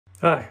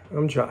Hi,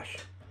 I'm Josh.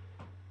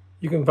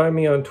 You can find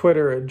me on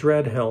Twitter at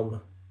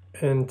Dreadhelm,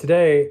 and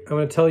today I'm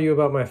going to tell you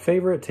about my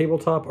favorite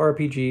tabletop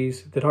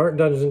RPGs that aren't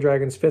Dungeons &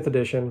 Dragons 5th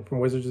edition from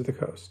Wizards of the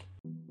Coast.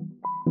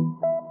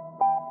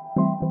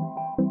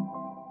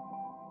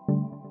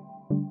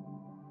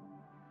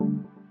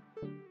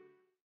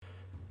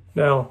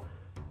 Now,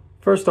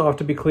 first off,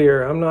 to be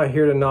clear, I'm not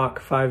here to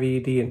knock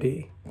 5e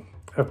D&D.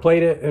 I've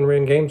played it and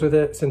ran games with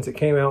it since it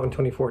came out in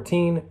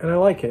 2014, and I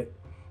like it.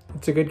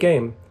 It's a good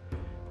game,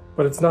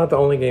 but it's not the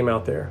only game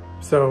out there.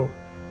 So,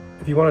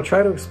 if you want to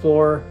try to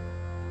explore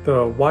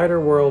the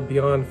wider world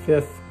beyond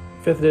 5th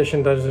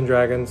edition Dungeons &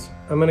 Dragons,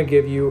 I'm going to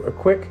give you a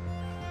quick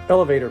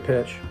elevator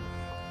pitch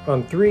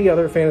on 3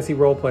 other fantasy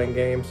role-playing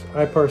games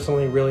I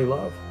personally really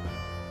love.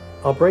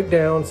 I'll break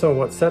down some of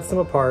what sets them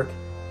apart,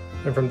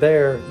 and from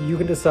there, you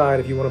can decide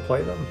if you want to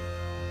play them.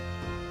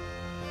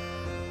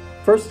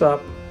 First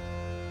up,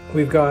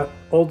 we've got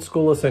Old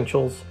School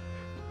Essentials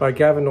by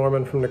Gavin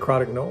Norman from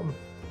Necrotic Gnome.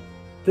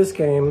 This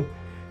game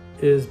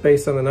is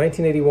based on the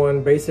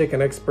 1981 Basic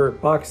and Expert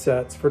box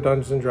sets for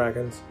Dungeons &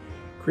 Dragons,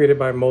 created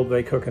by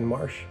Moldvay, Cook, and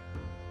Marsh.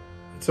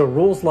 It's a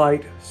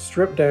rules-light,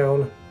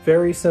 stripped-down,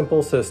 very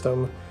simple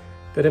system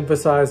that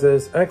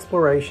emphasizes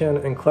exploration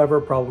and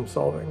clever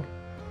problem-solving.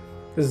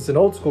 This is an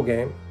old-school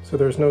game, so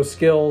there's no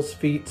skills,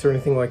 feats, or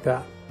anything like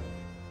that.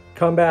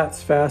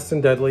 Combat's fast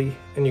and deadly,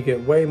 and you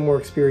get way more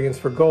experience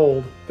for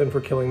gold than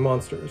for killing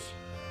monsters.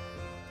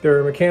 There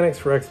are mechanics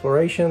for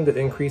exploration that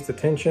increase the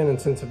tension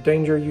and sense of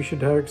danger you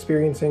should have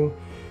experiencing.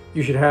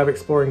 You should have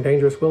exploring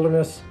dangerous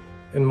wilderness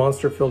and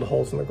monster-filled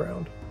holes in the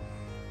ground.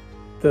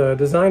 The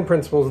design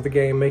principles of the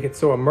game make it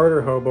so a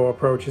murder hobo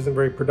approach isn't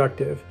very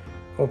productive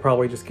and will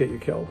probably just get you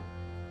killed.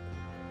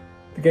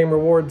 The game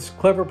rewards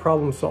clever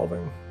problem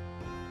solving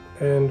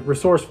and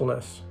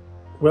resourcefulness,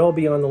 well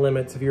beyond the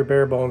limits of your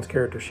bare-bones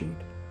character sheet.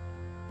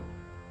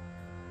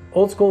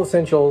 Old School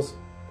Essentials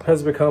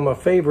has become a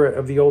favorite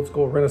of the old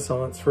school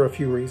renaissance for a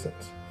few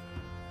reasons.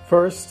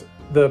 First,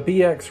 the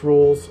BX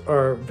rules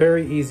are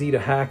very easy to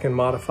hack and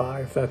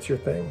modify if that's your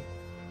thing.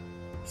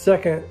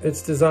 Second,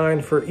 it's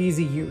designed for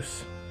easy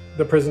use.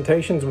 The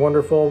presentation's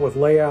wonderful with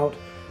layout,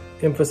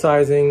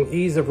 emphasizing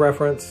ease of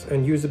reference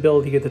and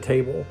usability at the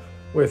table,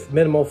 with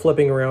minimal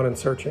flipping around and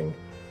searching.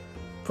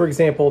 For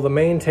example, the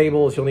main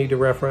tables you'll need to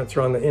reference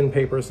are on the end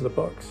papers of the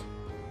books.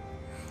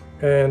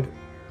 And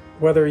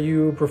whether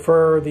you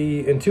prefer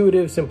the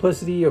intuitive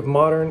simplicity of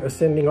modern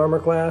ascending armor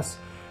class,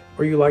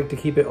 or you like to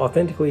keep it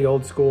authentically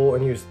old school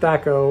and use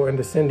THAC0 and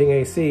descending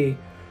AC,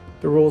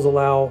 the rules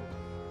allow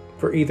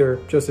for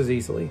either just as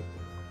easily.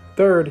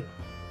 Third,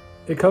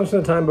 it comes from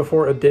the time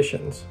before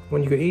editions,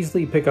 when you could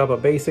easily pick up a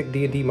basic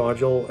D&D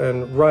module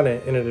and run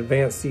it in an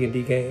advanced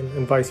D&D game,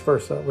 and vice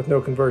versa, with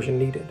no conversion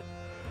needed.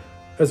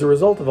 As a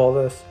result of all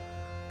this,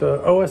 the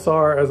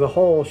OSR as a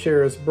whole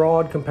shares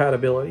broad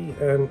compatibility,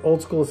 and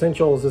Old School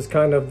Essentials is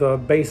kind of the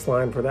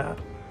baseline for that.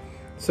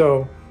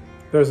 So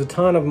there's a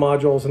ton of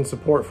modules and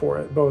support for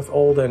it, both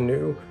old and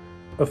new,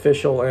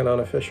 official and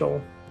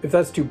unofficial. If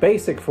that's too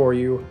basic for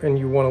you and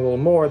you want a little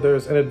more,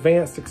 there's an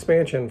advanced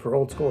expansion for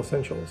Old School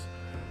Essentials,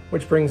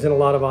 which brings in a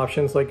lot of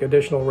options like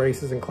additional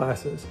races and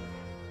classes,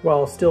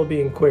 while still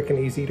being quick and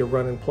easy to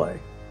run and play.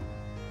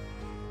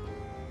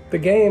 The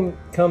game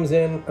comes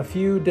in a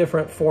few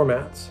different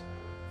formats,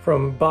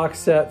 from box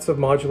sets of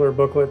modular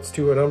booklets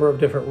to a number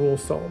of different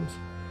rules tomes.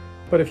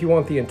 But if you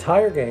want the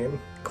entire game,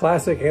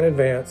 classic and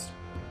advanced,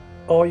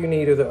 all you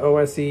need are the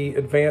OSE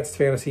Advanced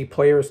Fantasy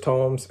Players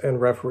Tomes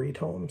and Referee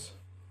Tomes.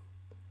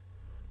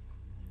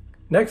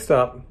 Next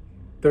up,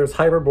 there's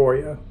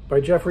Hyperborea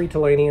by Jeffrey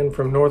Talanian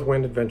from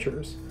Northwind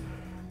Adventures.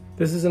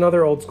 This is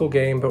another old school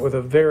game, but with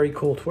a very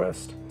cool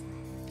twist.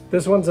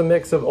 This one's a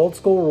mix of old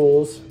school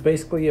rules,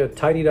 basically a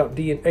tidied up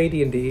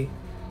AD&D,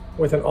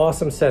 with an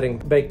awesome setting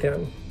baked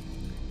in.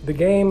 The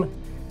game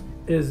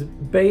is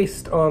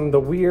based on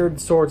the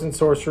weird swords and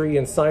sorcery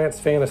and science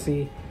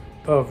fantasy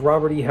of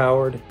Robert E.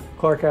 Howard,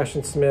 Clark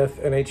Ashton Smith,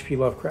 and H.P.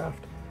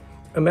 Lovecraft.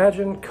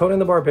 Imagine Conan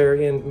the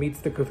Barbarian meets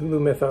the Cthulhu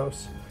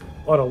mythos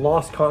on a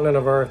lost continent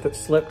of Earth that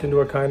slipped into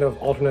a kind of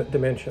alternate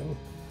dimension.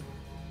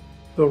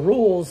 The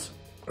rules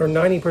are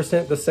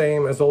 90% the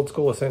same as Old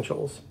School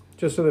Essentials,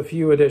 just with a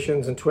few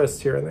additions and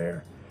twists here and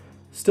there.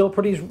 Still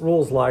pretty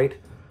rules light,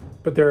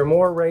 but there are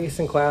more race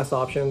and class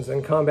options,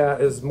 and combat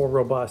is more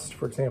robust,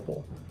 for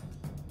example.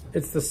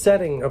 It's the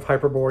setting of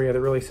Hyperborea that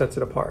really sets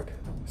it apart.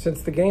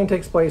 Since the game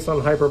takes place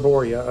on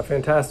Hyperborea, a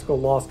fantastical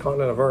lost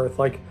continent of Earth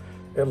like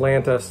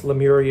Atlantis,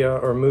 Lemuria,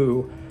 or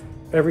Mu,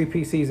 every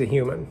PC is a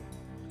human.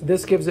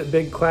 This gives it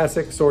big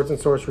classic swords and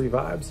sorcery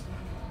vibes.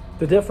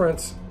 The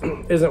difference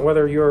isn't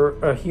whether you're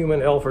a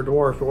human, elf, or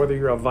dwarf, or whether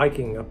you're a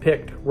Viking, a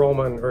Pict,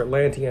 Roman, or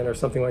Atlantean, or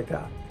something like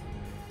that.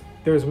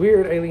 There's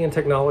weird alien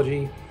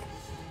technology,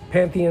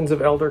 pantheons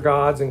of elder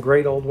gods and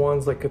great old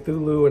ones like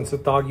Cthulhu and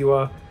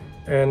Tsathoggua,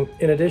 and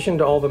in addition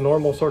to all the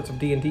normal sorts of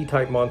D&D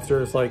type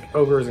monsters like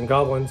ogres and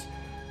goblins,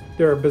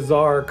 there are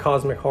bizarre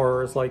cosmic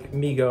horrors like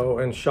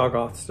Migo and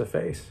Shoggoths to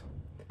face.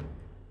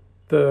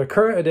 The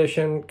current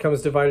edition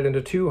comes divided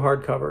into 2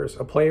 hardcovers,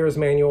 a player's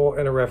manual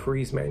and a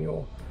referee's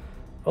manual.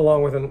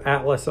 along with an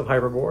atlas of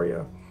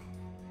Hyperborea.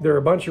 There are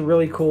a bunch of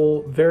really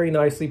cool, very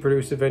nicely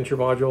produced adventure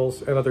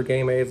modules and other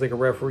game aids like a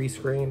referee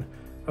screen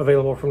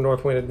available from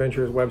Northwind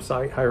Adventure's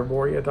website,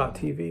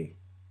 hyperborea.tv.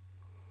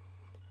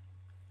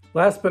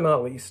 Last but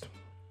not least,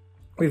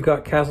 we've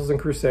got Castles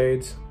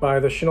Crusades by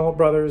the Chenault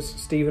brothers,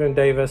 Stephen and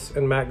Davis,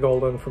 and Matt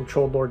Golden from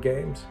Trollord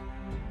Games.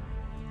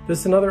 This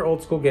is another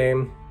old school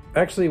game,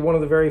 actually one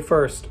of the very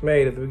first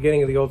made at the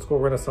beginning of the old school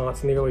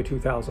Renaissance in the early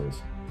 2000s.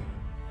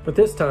 But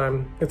this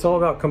time, it's all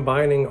about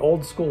combining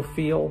old school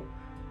feel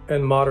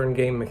and modern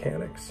game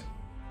mechanics.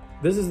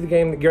 This is the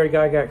game that Gary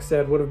Gygax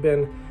said would have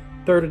been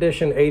 3rd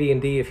edition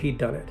AD&D if he'd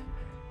done it.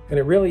 And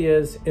it really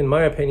is, in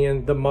my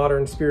opinion, the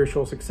modern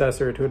spiritual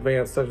successor to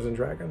Advanced Dungeons &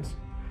 Dragons.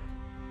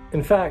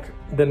 In fact,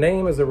 the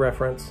name is a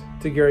reference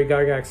to Gary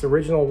Gygax's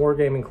original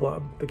wargaming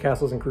club, the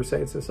Castles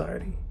Crusades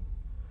Society.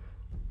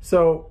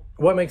 So,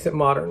 what makes it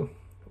modern?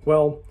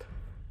 Well,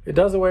 it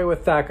does away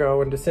with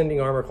THAC0 and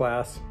descending armor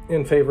class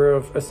in favor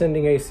of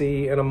ascending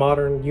AC and a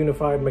modern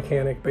unified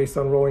mechanic based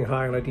on rolling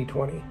high on a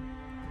d20.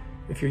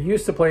 If you're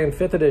used to playing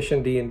 5th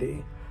edition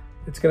D&D,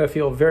 it's going to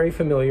feel very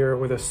familiar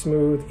with a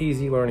smooth,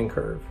 easy learning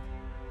curve.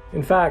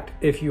 In fact,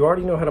 if you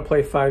already know how to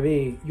play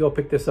 5e, you'll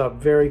pick this up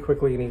very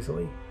quickly and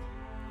easily.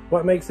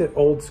 What makes it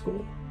old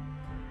school?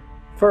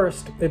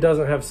 First, it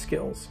doesn't have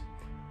skills.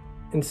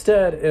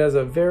 Instead, it has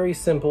a very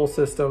simple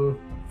system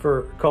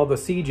called the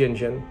Siege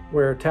Engine,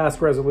 where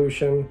task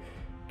resolution,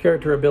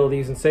 character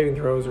abilities, and saving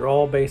throws are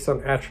all based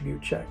on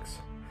attribute checks.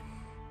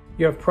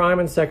 You have prime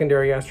and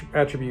secondary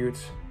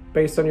attributes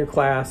based on your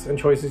class and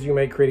choices you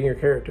make creating your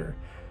character.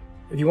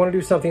 If you want to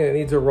do something that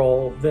needs a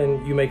roll,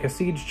 then you make a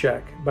siege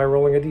check by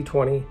rolling a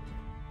d20,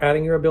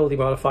 adding your ability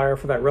modifier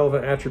for that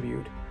relevant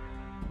attribute,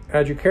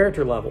 add your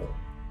character level,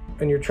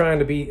 and you're trying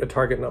to beat a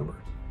target number.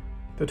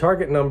 The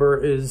target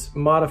number is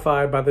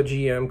modified by the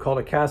GM called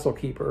a Castle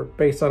Keeper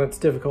based on its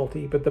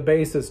difficulty, but the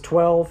base is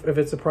 12 if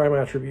it's a prime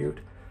attribute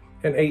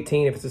and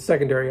 18 if it's a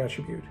secondary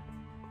attribute.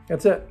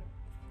 That's it.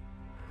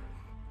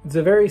 It's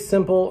a very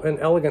simple and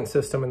elegant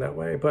system in that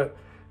way, but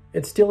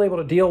it's still able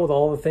to deal with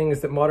all the things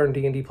that modern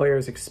D&D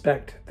players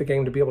expect the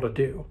game to be able to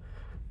do.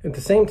 At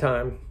the same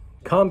time,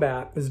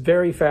 combat is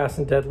very fast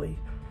and deadly.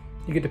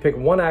 You get to pick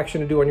one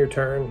action to do on your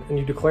turn, and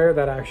you declare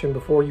that action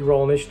before you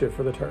roll initiative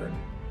for the turn.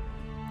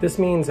 This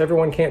means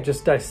everyone can't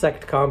just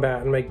dissect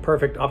combat and make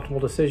perfect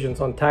optimal decisions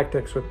on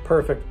tactics with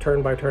perfect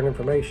turn-by-turn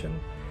information.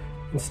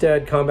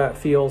 Instead, combat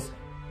feels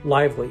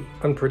lively,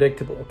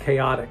 unpredictable,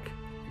 chaotic,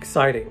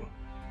 exciting,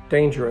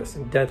 dangerous,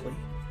 and deadly.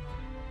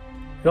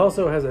 It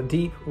also has a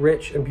deep,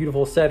 rich, and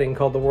beautiful setting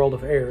called the World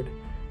of Aird.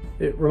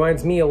 It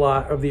reminds me a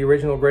lot of the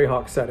original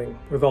Greyhawk setting,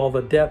 with all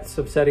the depths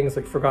of settings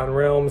like Forgotten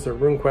Realms or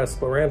RuneQuest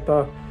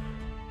Lorantha.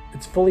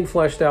 It's fully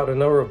fleshed out in a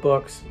number of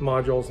books,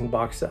 modules, and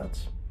box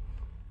sets.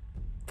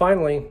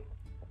 Finally,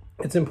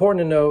 it's important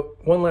to note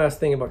one last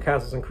thing about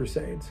Castles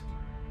Crusades.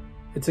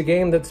 It's a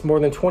game that's more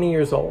than 20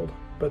 years old,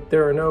 but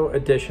there are no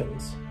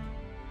additions.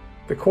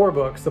 The core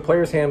books, the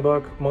Player's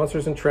Handbook,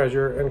 Monsters and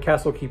Treasure, and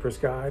Castle Keeper's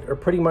Guide are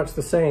pretty much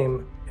the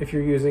same if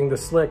you're using the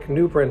slick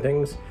new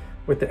printings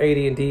with the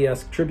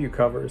AD&D-esque tribute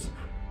covers,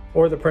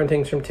 or the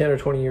printings from 10 or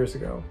 20 years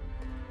ago.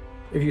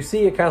 If you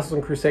see a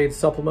Castles Crusades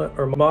supplement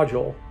or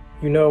module,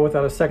 you know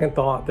without a second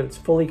thought that it's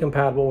fully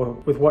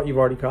compatible with what you've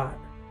already got.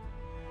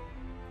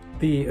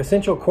 The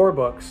essential core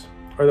books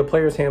are the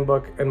Player's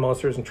Handbook and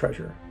Monsters and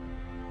Treasure.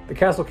 The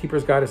Castle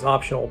Keeper's Guide is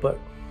optional, but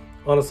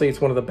honestly it's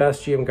one of the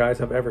best GM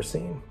guides I've ever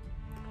seen.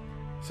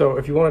 So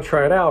if you want to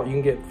try it out, you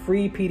can get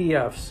free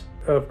PDFs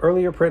of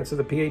earlier prints of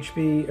the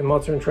PHB and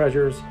Monsters and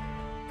Treasures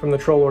from the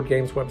Trollord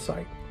Games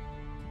website.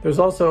 There's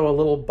also a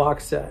little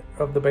box set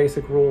of the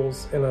basic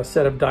rules in a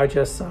set of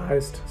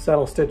digest-sized,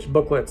 saddle-stitched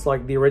booklets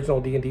like the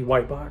original D&D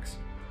white box.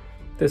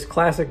 This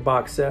classic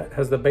box set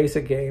has the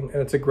basic game,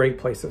 and it's a great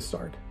place to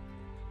start.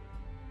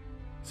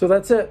 So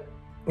that's it.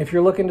 If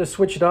you're looking to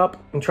switch it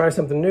up and try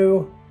something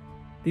new,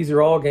 these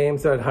are all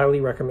games that I'd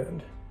highly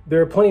recommend.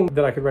 There are plenty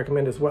that I could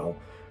recommend as well,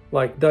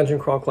 like Dungeon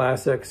Crawl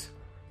Classics,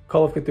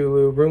 Call of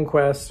Cthulhu,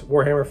 RuneQuest,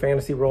 Warhammer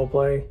Fantasy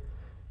Roleplay.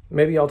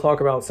 Maybe I'll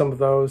talk about some of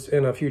those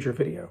in a future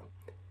video.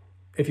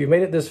 If you've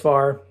made it this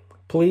far,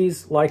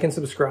 please like and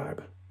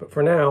subscribe. But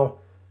for now,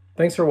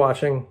 thanks for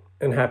watching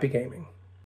and happy gaming.